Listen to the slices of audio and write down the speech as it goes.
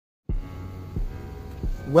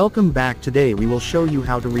Welcome back. Today we will show you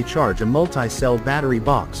how to recharge a multi-cell battery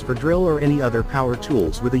box for drill or any other power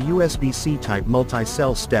tools with a USB-C type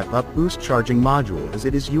multi-cell step-up boost charging module. As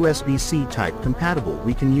it is USB-C type compatible,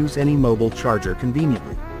 we can use any mobile charger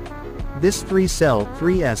conveniently. This 3-cell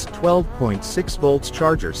 3S 12.6 volts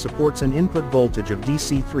charger supports an input voltage of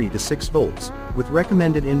DC 3 to 6 volts, with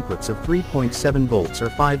recommended inputs of 3.7 volts or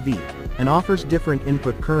 5V, and offers different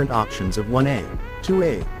input current options of 1A,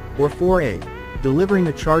 2A, or 4A, delivering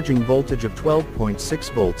a charging voltage of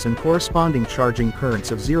 12.6 volts and corresponding charging currents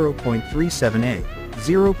of 0.37A,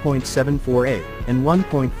 0.74A, and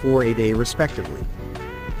 1.48A respectively.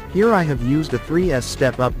 Here I have used a 3S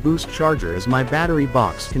step-up boost charger as my battery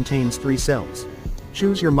box contains 3 cells.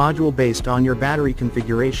 Choose your module based on your battery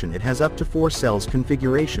configuration. It has up to 4 cells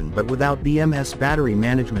configuration but without BMS battery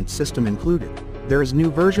management system included. There is new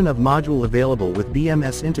version of module available with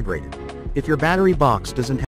BMS integrated. If your battery box doesn't